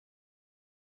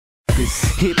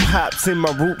Hip hop's in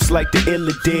my roots like the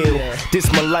Illadale.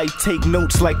 This my life, take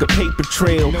notes like a paper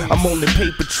trail. I'm on the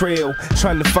paper trail,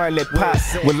 trying to find that pot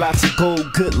with lots of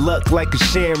gold, good luck like a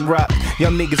shamrock.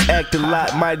 Y'all niggas act a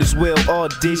lot, might as well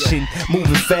audition.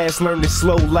 Moving fast, learning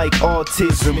slow like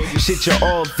autism. Shit, you're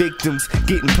all victims,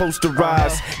 getting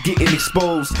posterized, getting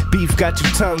exposed. Beef got you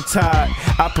tongue tied.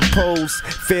 I proposed,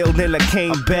 failed, then I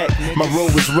came back. My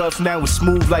road was rough, now it's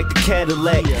smooth like the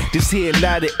Cadillac. This here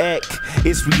not an act,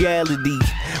 it's reality.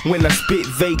 When I spit,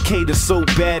 vacate a soap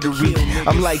battery.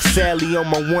 I'm like Sally on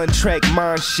my one-track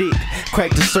mind shit.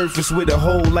 Crack the surface with a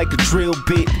hole like a drill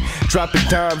bit. Dropping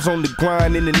dimes on the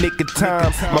grind in the nick of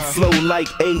time. My flow like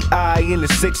AI in the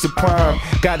 6 of prime.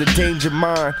 Got a danger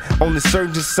mind. On the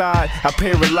surgeon side, I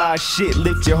paralyze shit,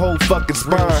 lift your whole fucking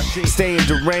spine. Stay in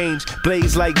the range,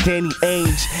 blaze like Danny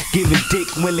Ainge. Giving dick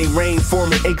when they rain,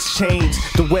 forming exchange.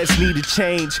 The West need a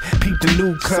change, peep the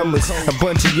newcomers. A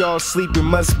bunch of y'all sleeping,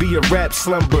 must be a rap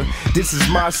slumber. This is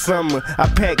my summer, I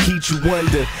pack heat, you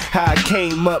wonder how I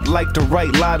came up like the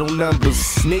right lotto numbers.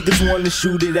 Niggas wanna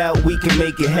shoot it out, we can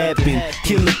make it happen.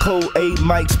 Killer Code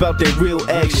AMikes bout that real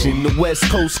action. The West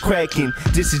Coast cracking,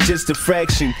 this is just a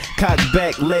fraction. Cock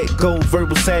back, let go,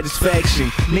 verbal satisfaction.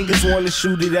 Niggas wanna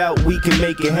shoot it out, we can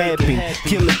make it happen.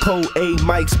 Killer Code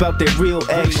AMikes bout that real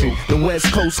action. The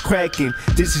West Coast cracking,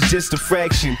 this is just a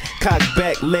fraction. Cock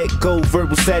back, let go,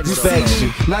 verbal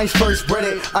satisfaction. Nice first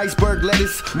breaded, iceberg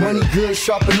lettuce. Money good,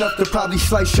 sharp enough to probably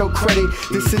slice your credit.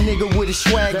 This a nigga with a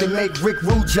swag that make Rick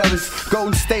Rude jealous.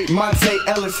 Golden State, Monte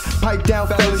Ellis. Pipe down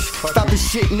fellas, stop the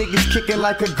shit, niggas kicking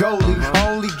like a goalie. I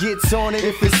only gets on it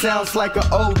if it sounds like a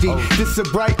oldie. This a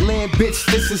bright land, bitch,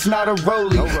 this is not a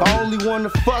rollie. I only wanna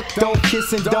fuck, don't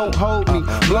kiss and don't hold me.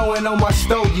 Blowing on my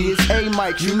stogie, it's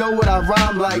AMikes, you know what I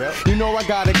rhyme like. You know I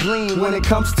gotta gleam when it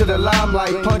comes to the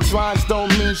limelight. Punchlines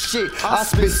don't mean shit, I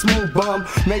spit smooth bum.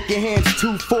 Make your hands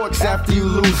 2 forks after you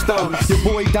lose thumbs. Your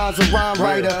boy Don's a rhyme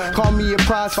writer, call me a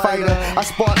prize fighter. I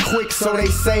spark quick so they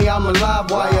say I'm a live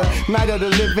wire. Night of the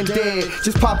living dead,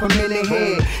 just pop 'em in the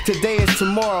head. Today is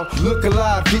tomorrow, look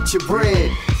alive, get your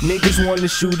bread. Niggas wanna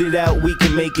shoot it out, we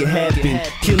can make it happen.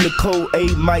 Killer Code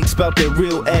AMikes bout that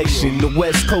real action. The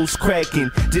West Coast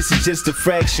cracking, this is just a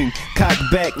fraction. Cock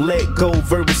back, let go,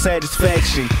 verbal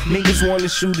satisfaction. Niggas wanna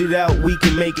shoot it out, we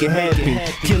can make it happen.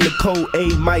 Killer Code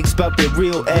AMikes bout that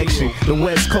real action. The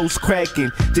West Coast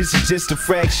cracking, this is just a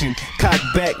fraction. Cock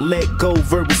back, let go,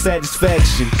 verbal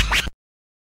satisfaction.